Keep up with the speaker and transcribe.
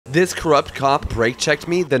This corrupt cop brake checked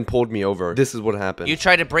me, then pulled me over. This is what happened. You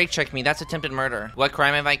tried to brake check me. That's attempted murder. What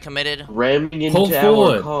crime have I committed? Ramming into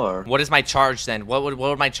our car. What is my charge then? What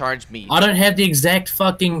would my charge be? I don't have the exact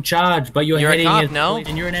fucking charge, but you're a cop, it, no?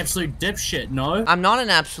 And you're an absolute dipshit, no? I'm not an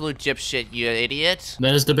absolute dipshit, you idiot.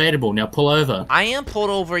 That is debatable. Now pull over. I am pulled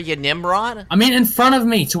over, you Nimrod. I mean, in front of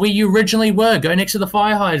me, to where you originally were. Go next to the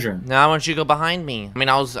fire hydrant. Now, why don't you go behind me? I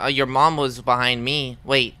mean, your mom was behind me.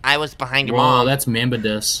 Wait, I was behind your Whoa, mom. that's member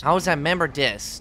dis. How was that member dis?